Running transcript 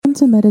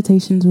Welcome to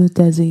Meditations with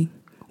Desi.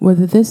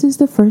 Whether this is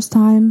the first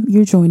time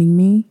you're joining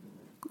me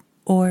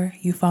or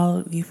you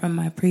followed me from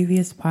my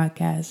previous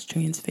podcast,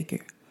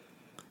 Transfigure,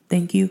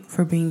 thank you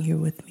for being here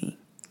with me.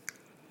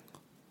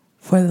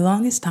 For the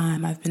longest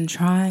time, I've been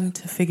trying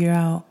to figure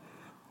out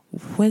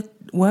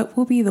what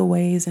will be the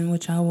ways in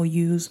which I will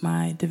use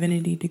my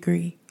divinity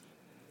degree.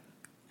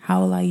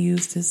 How will I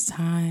use this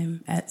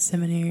time at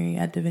seminary,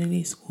 at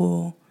divinity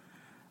school,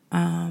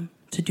 to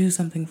do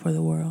something for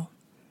the world?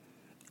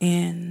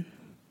 And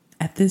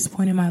at this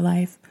point in my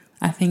life,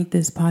 I think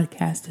this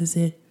podcast is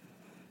it.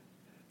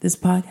 This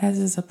podcast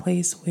is a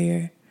place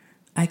where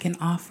I can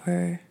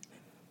offer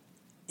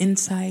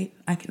insight,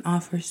 I can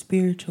offer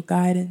spiritual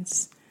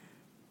guidance,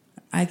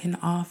 I can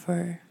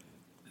offer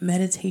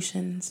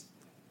meditations,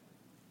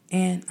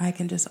 and I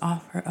can just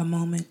offer a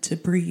moment to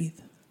breathe,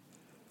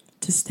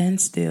 to stand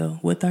still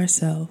with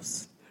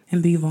ourselves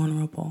and be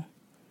vulnerable.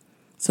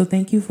 So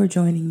thank you for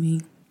joining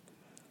me.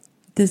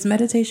 This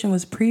meditation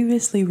was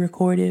previously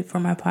recorded for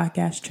my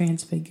podcast,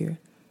 Transfigure.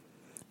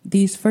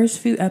 These first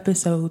few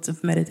episodes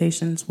of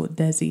Meditations with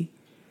Desi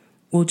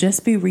will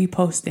just be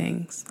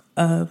repostings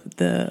of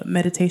the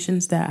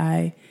meditations that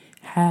I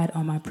had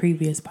on my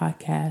previous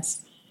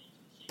podcast.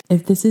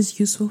 If this is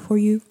useful for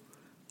you,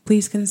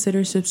 please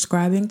consider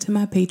subscribing to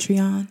my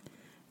Patreon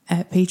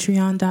at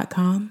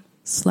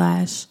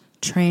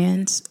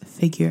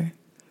patreon.com/transfigure.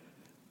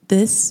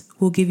 This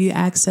will give you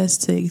access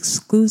to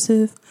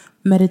exclusive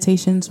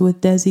Meditations with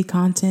Desi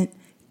content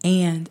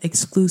and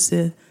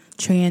exclusive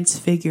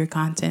Transfigure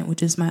content,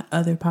 which is my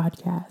other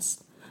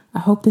podcast. I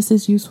hope this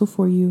is useful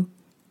for you,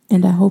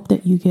 and I hope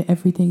that you get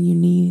everything you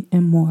need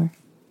and more.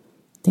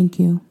 Thank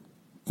you.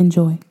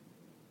 Enjoy.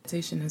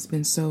 Meditation has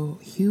been so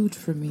huge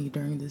for me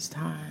during this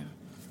time.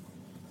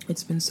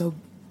 It's been so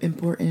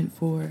important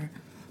for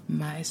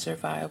my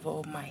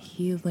survival, my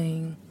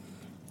healing,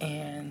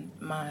 and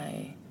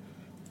my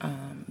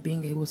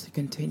being able to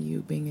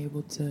continue, being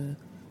able to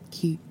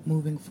keep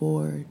moving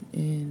forward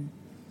in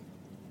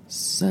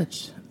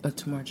such a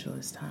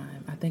tumultuous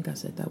time. I think I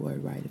said that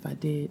word right. If I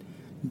did,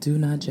 do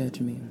not judge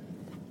me.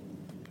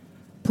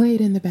 Play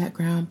it in the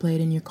background, play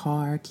it in your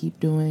car, keep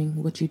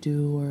doing what you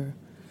do or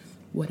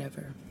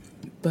whatever.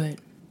 But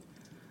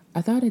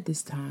I thought at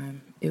this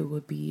time it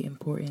would be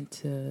important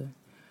to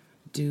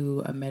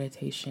do a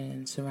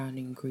meditation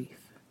surrounding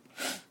grief,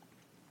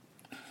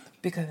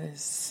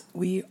 because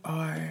we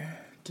are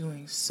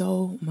doing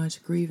so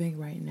much grieving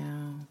right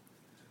now.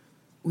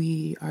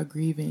 We are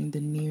grieving the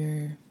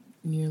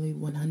nearly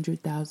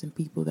 100,000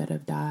 people that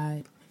have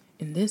died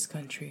in this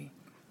country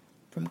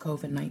from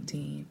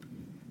COVID-19,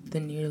 the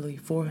nearly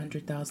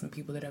 400,000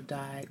 people that have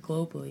died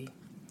globally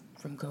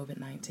from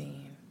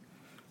COVID-19.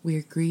 We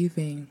are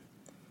grieving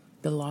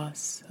the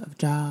loss of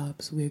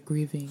jobs. We are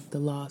grieving the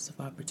loss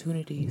of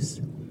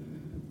opportunities.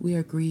 We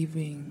are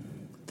grieving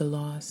the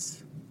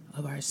loss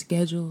of our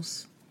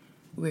schedules.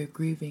 We are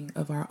grieving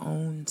of our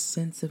own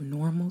sense of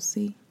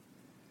normalcy.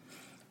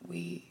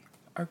 We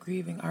are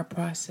grieving our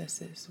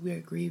processes. We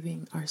are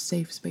grieving our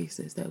safe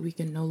spaces that we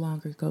can no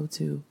longer go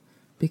to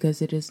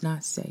because it is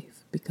not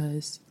safe,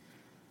 because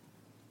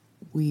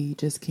we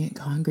just can't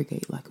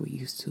congregate like we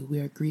used to. We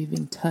are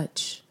grieving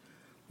touch.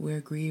 We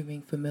are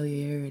grieving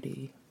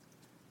familiarity.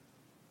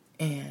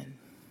 And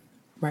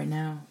right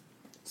now,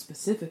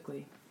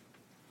 specifically,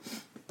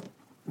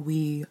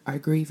 we are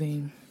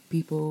grieving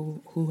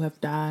people who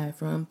have died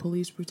from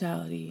police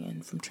brutality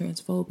and from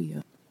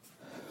transphobia.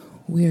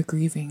 We are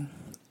grieving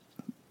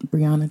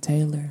Breonna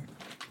Taylor.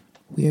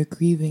 We are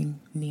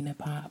grieving Nina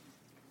Pop.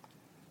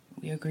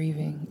 We are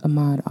grieving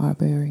Ahmaud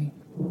Arbery.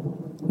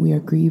 We are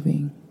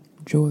grieving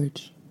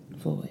George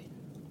Floyd.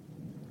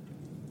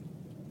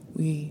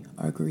 We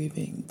are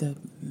grieving the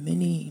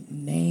many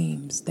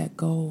names that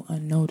go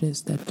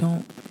unnoticed, that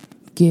don't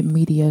get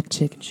media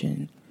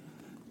attention.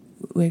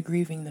 We're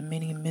grieving the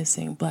many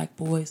missing Black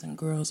boys and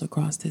girls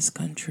across this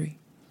country.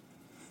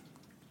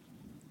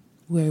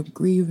 We're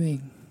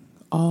grieving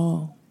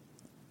all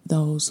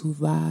those who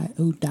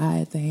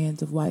died at the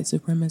hands of white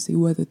supremacy,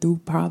 whether through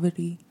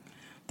poverty,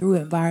 through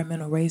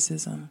environmental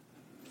racism,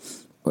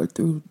 or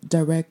through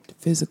direct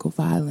physical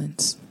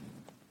violence.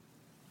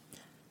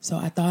 So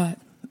I thought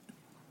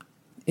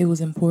it was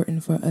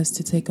important for us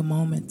to take a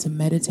moment to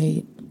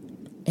meditate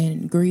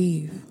and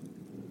grieve,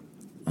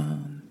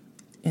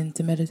 and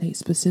to meditate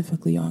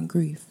specifically on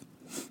grief,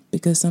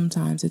 because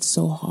sometimes it's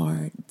so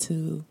hard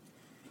to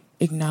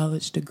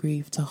acknowledge the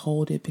grief, to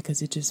hold it,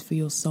 because it just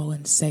feels so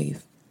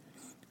unsafe.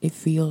 It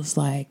feels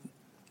like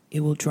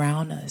it will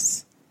drown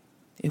us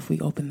if we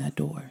open that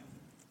door.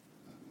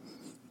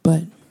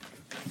 But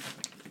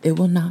it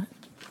will not,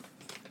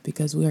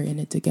 because we are in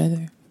it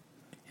together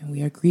and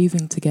we are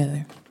grieving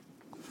together,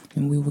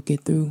 and we will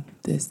get through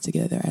this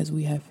together as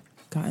we have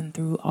gotten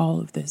through all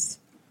of this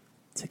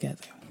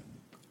together.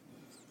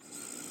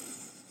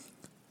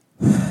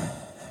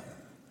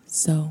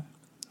 So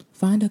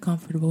find a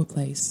comfortable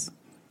place,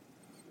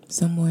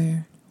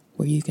 somewhere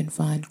where you can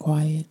find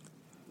quiet,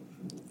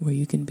 where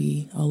you can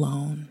be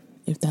alone.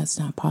 If that's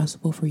not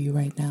possible for you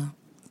right now,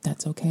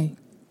 that's okay.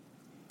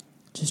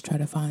 Just try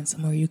to find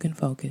somewhere you can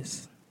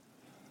focus.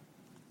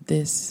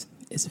 This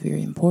is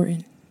very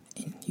important,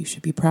 and you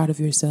should be proud of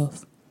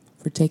yourself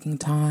for taking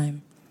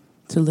time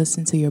to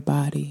listen to your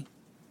body,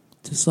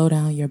 to slow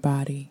down your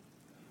body,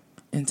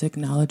 and to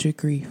acknowledge your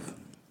grief,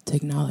 to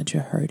acknowledge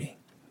your hurting.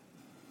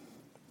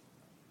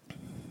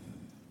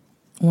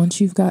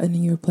 Once you've gotten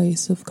in your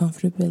place of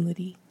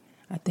comfortability,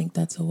 I think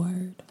that's a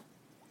word,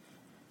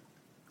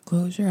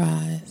 close your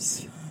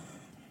eyes.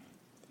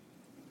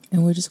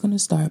 And we're just going to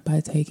start by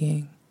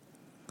taking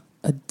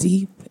a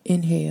deep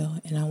inhale.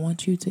 And I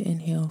want you to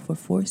inhale for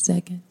 4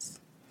 seconds.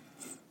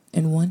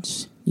 And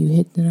once you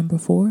hit the number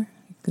 4,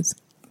 because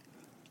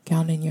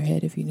count in your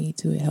head if you need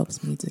to. It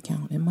helps me to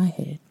count in my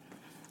head.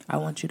 I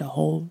want you to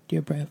hold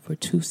your breath for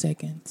 2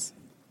 seconds.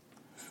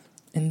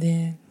 And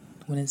then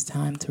when it's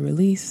time to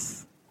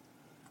release,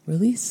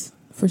 release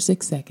for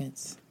 6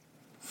 seconds.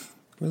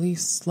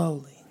 Release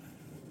slowly.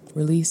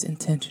 Release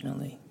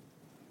intentionally.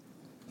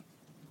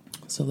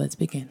 So let's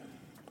begin.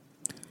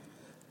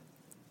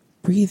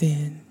 Breathe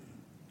in.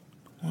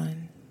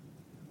 1,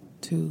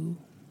 2,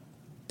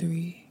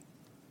 3,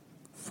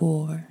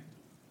 4.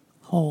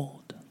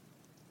 Hold.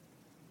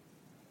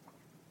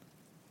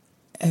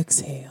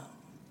 Exhale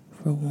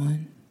for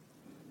 1,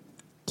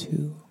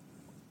 2,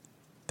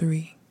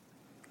 3,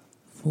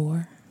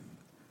 4,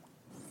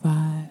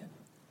 5,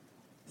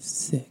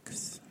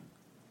 6.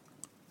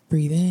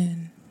 Breathe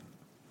in.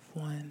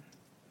 1,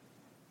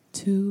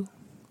 2,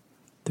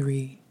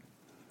 3,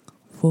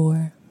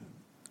 4,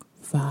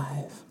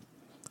 5,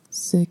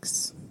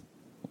 6.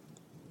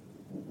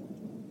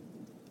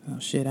 Oh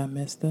shit, I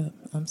messed up.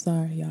 I'm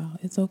sorry, y'all.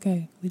 It's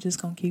okay. We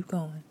just gonna keep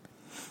going.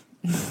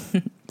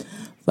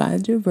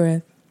 Find your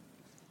breath.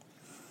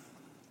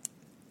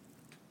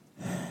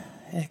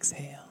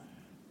 Exhale.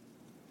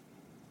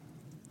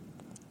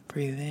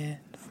 Breathe in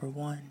for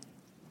 1,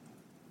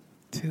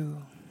 2,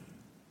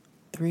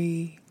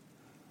 3,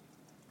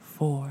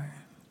 4.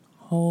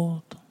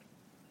 Hold.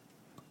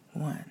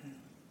 1,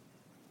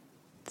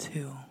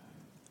 2.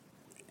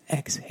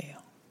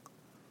 Exhale.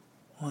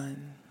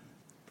 1,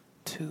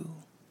 2,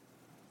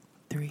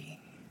 3,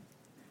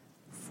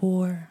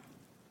 4,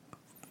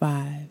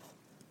 5,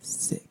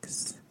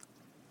 6.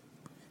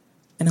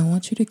 And I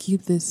want you to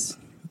keep this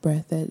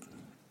breath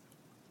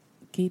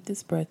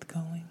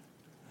going.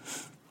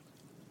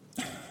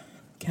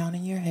 Count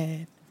in your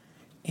head,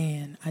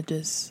 and I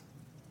just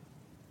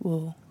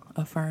will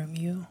affirm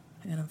you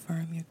and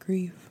affirm your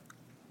grief.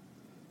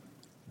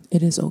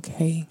 It is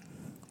okay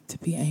to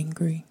be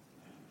angry.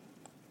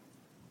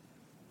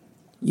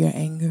 Your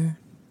anger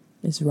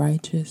is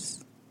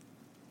righteous.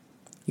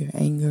 Your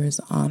anger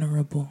is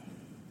honorable.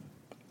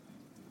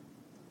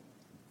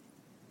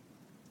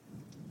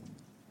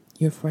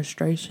 Your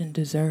frustration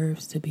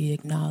deserves to be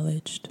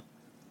acknowledged.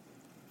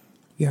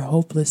 Your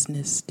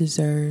hopelessness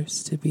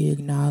deserves to be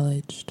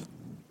acknowledged.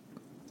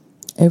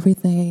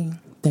 Everything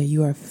that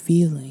you are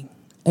feeling,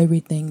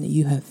 everything that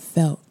you have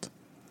felt,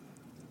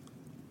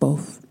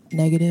 both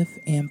negative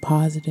and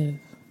positive,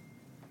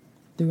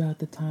 throughout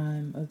the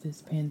time of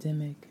this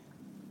pandemic,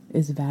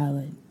 is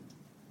valid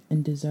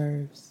and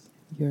deserves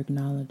your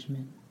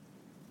acknowledgement.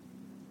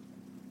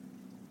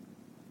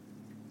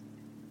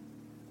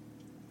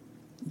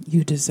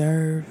 You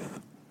deserve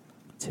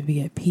to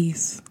be at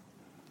peace,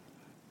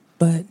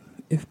 but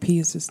if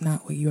peace is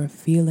not what you are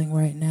feeling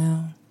right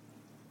now,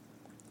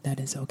 that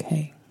is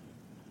okay.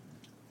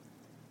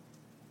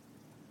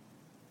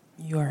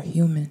 You are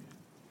human.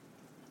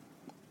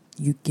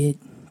 You get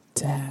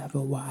to have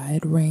a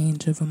wide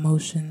range of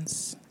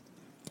emotions.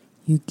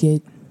 You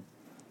get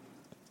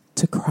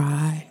to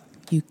cry.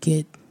 You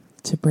get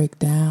to break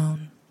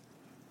down.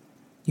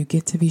 You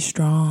get to be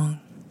strong.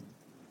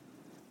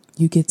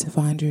 You get to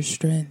find your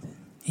strength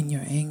in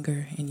your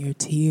anger, in your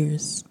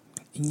tears,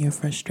 in your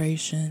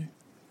frustration.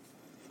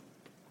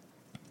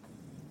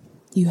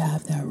 You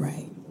have that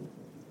right.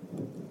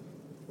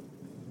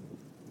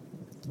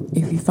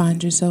 If you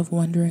find yourself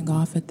wandering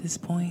off at this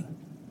point,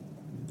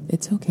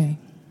 it's okay.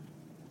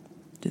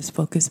 Just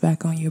focus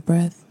back on your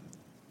breath.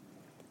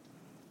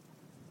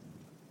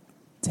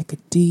 Take a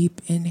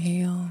deep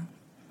inhale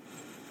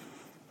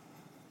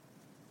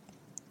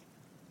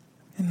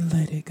and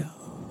let it go.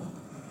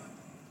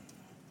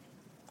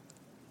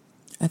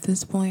 At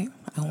this point,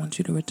 I want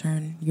you to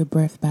return your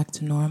breath back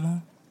to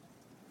normal.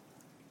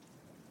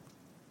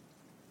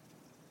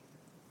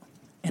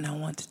 And I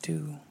want to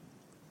do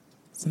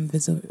some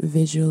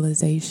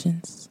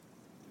visualizations.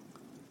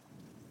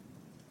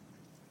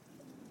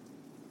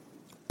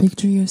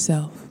 Picture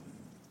yourself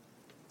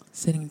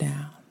sitting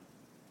down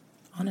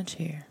on a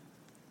chair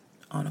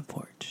on a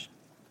porch.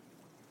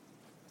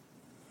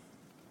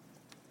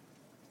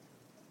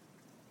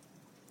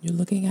 You're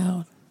looking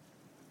out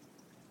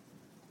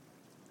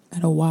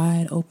at a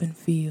wide open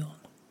field.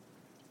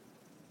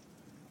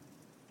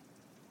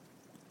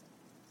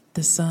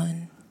 The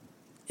sun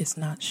is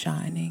not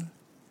shining.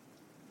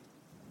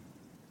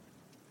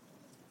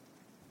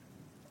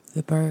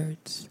 The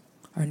birds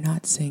are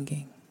not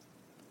singing.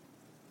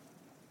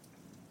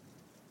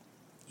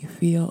 You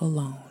feel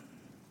alone.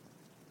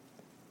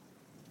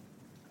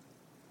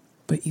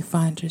 but you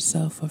find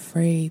yourself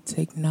afraid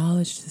to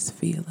acknowledge this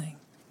feeling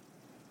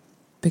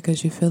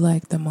because you feel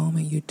like the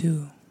moment you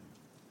do,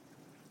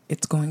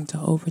 it's going to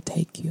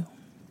overtake you.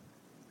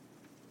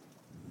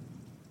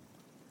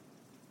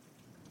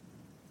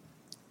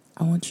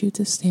 I want you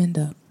to stand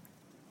up.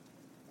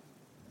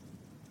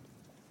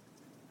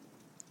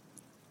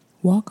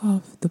 Walk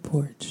off the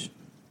porch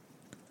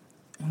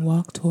and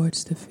walk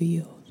towards the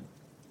field.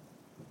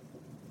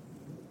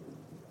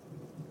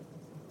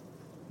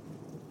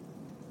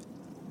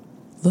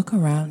 Look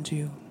around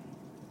you.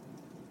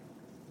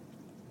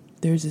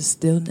 There's a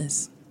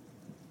stillness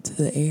to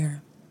the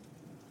air.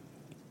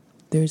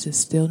 There's a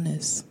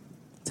stillness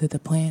to the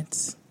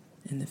plants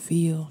in the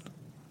field,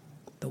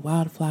 the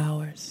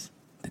wildflowers,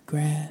 the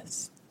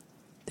grass.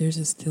 There's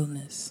a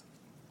stillness.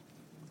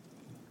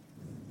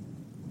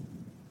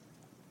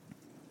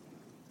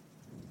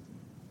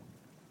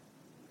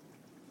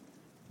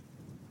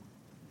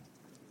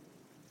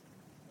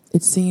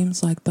 It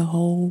seems like the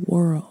whole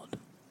world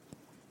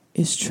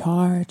is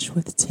charged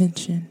with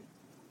tension,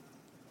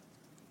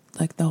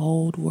 like the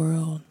whole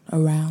world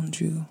around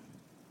you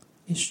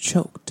is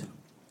choked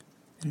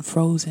and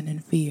frozen in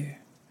fear.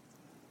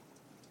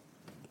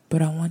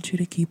 But I want you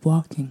to keep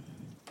walking.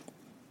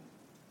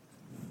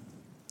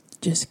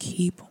 Just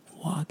keep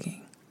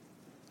walking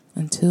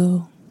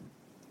until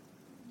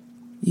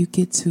you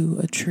get to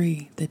a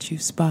tree that you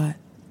spot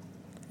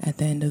at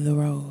the end of the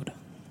road.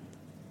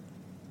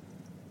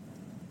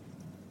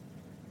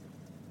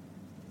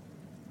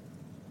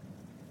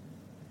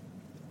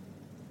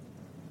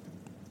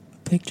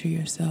 Picture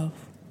yourself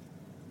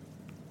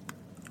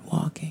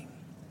walking.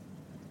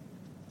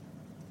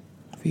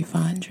 If you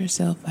find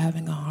yourself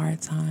having a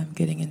hard time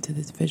getting into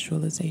this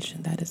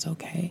visualization, that is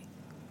okay.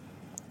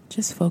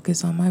 Just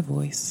focus on my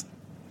voice.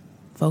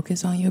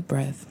 Focus on your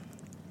breath.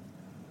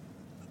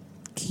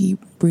 Keep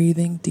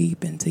breathing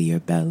deep into your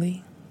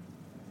belly.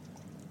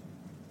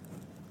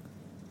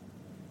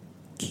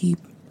 Keep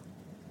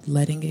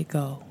letting it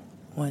go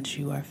once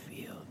you are filled.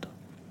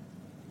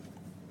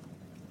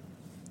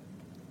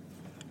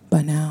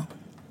 By now,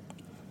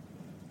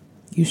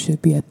 you should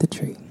be at the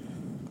tree.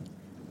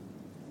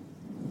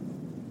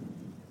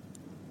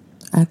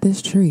 At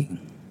this tree,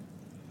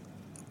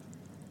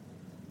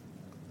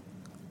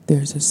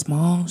 there's a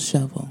small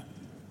shovel.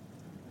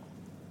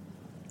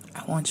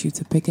 I want you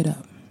to pick it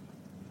up.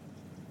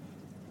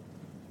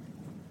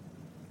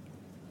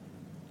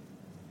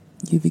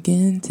 You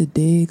begin to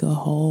dig a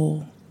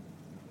hole.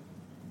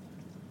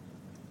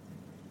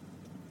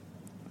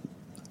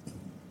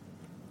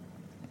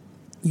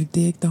 You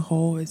dig the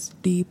hole as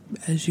deep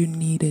as you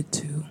need it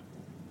to.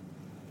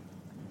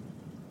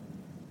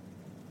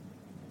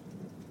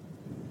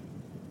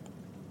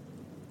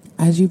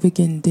 As you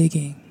begin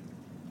digging,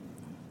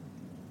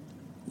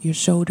 your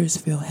shoulders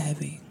feel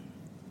heavy.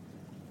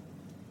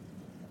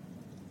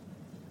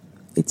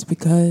 It's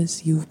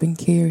because you've been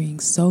carrying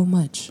so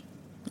much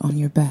on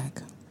your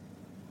back.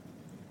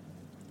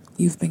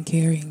 You've been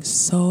carrying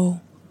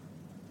so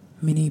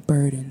many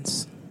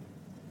burdens.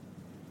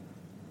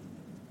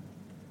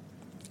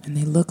 And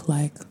they look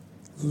like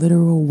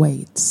literal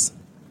weights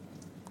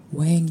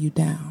weighing you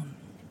down.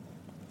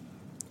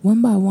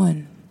 One by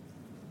one,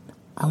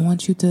 I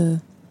want you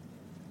to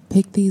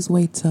pick these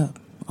weights up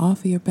off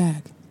of your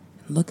back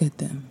and look at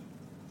them.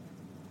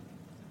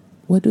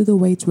 What do the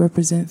weights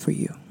represent for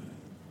you?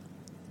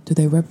 Do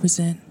they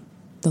represent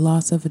the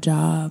loss of a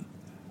job?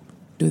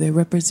 Do they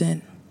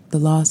represent the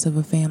loss of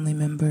a family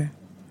member?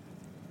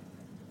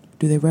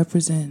 Do they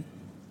represent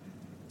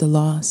the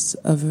loss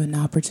of an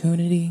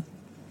opportunity?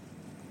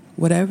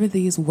 Whatever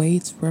these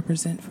weights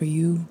represent for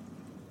you,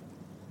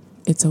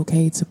 it's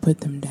okay to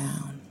put them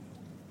down.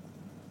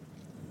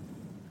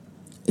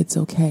 It's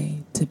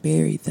okay to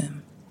bury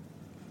them.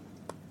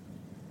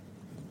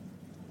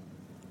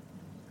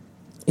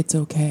 It's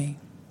okay.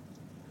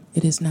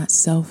 It is not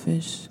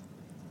selfish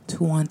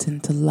to wanting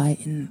to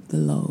lighten the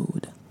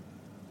load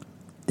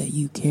that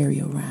you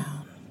carry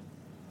around.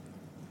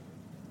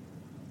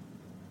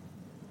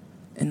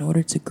 In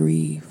order to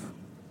grieve,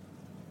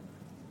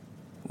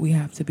 we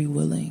have to be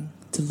willing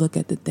to look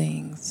at the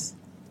things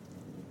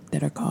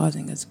that are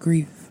causing us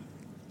grief.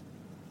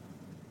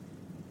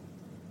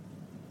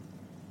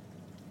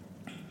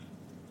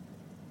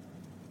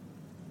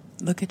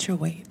 Look at your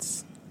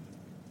weights.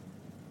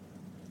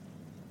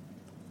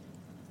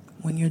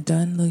 When you're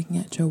done looking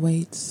at your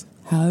weights,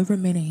 however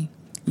many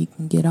you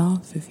can get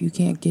off, if you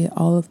can't get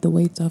all of the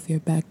weights off your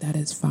back, that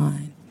is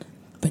fine.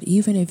 But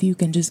even if you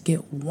can just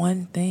get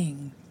one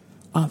thing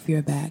off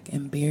your back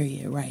and bury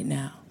it right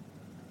now,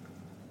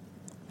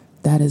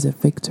 that is a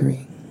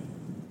victory.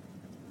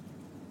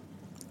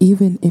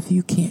 Even if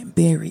you can't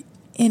bury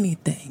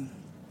anything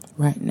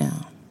right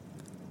now,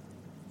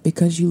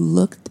 because you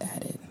looked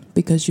at it,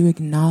 because you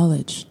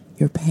acknowledged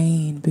your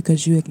pain,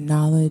 because you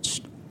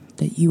acknowledged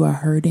that you are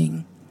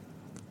hurting,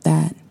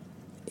 that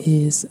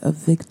is a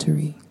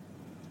victory.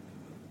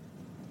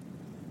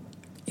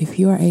 If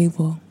you are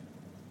able,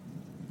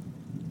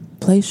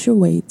 place your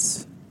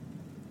weights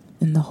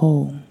in the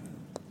hole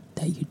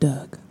that you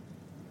dug.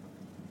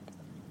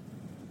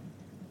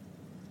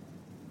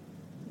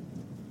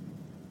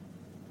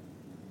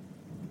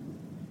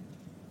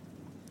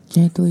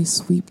 Gently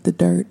sweep the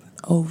dirt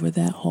over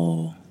that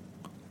hole,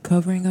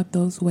 covering up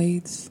those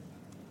weights,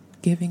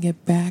 giving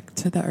it back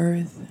to the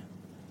earth,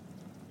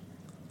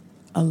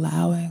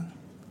 allowing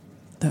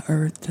the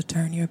earth to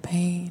turn your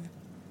pain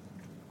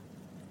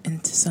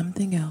into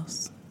something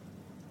else,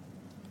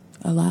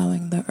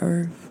 allowing the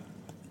earth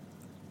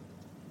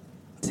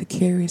to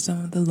carry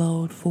some of the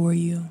load for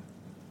you.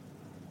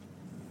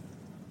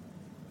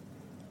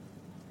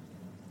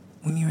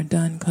 When you're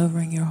done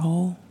covering your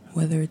hole,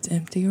 whether it's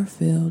empty or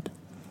filled,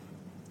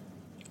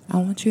 I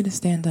want you to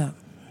stand up.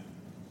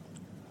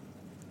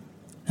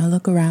 Now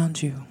look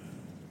around you.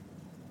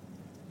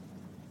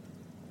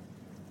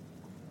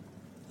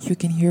 You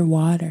can hear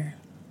water.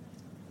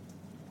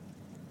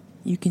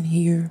 You can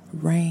hear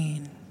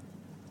rain.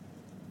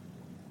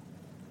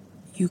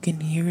 You can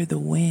hear the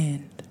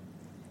wind.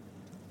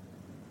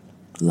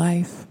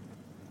 Life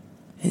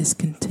is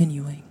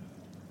continuing.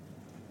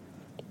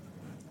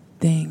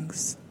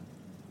 Things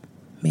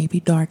may be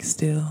dark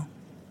still.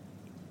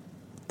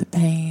 The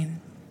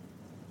pain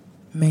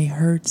may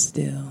hurt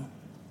still.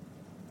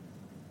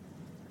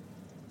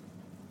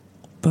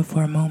 But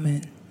for a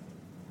moment,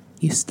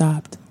 you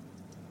stopped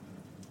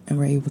and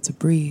were able to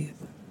breathe.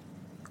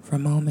 For a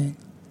moment,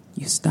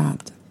 you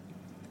stopped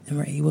and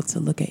were able to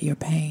look at your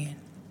pain.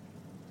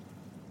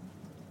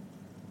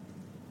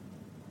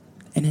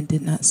 And it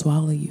did not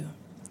swallow you.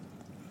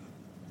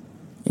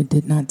 It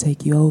did not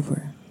take you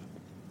over.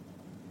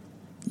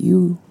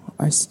 You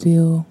are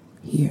still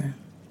here.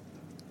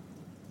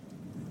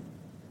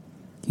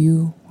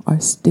 You are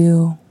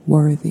still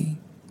worthy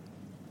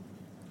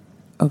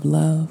of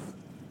love,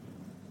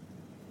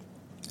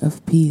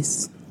 of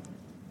peace,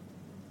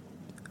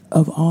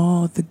 of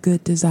all the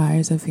good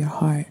desires of your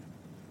heart.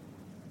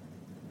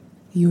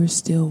 You are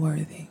still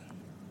worthy.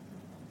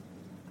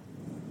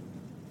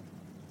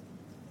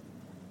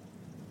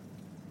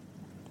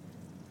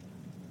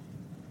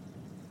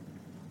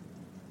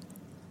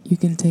 You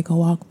can take a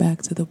walk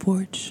back to the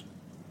porch,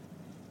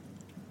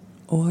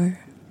 or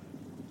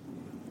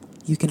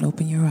you can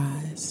open your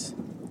eyes.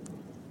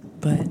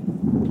 But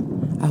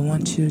I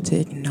want you to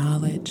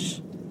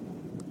acknowledge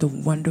the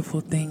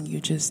wonderful thing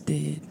you just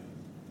did.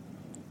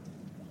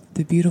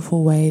 The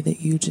beautiful way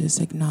that you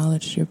just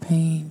acknowledged your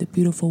pain. The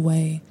beautiful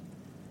way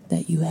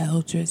that you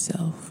held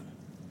yourself.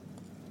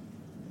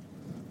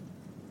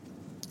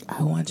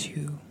 I want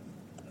you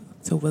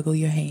to wiggle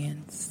your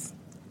hands,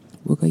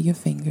 wiggle your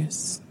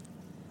fingers,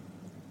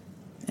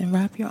 and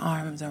wrap your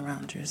arms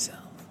around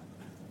yourself.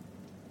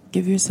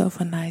 Give yourself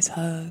a nice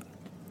hug.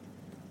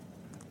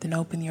 Then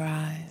open your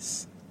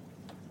eyes.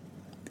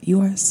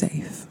 You are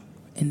safe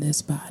in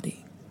this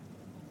body.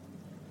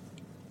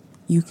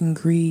 You can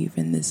grieve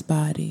in this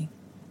body.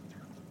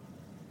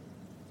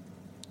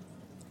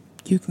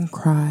 You can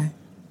cry.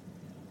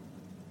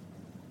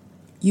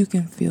 You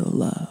can feel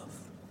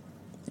love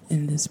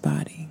in this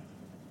body.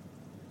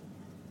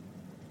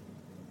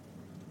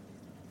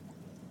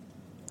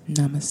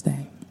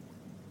 Namaste.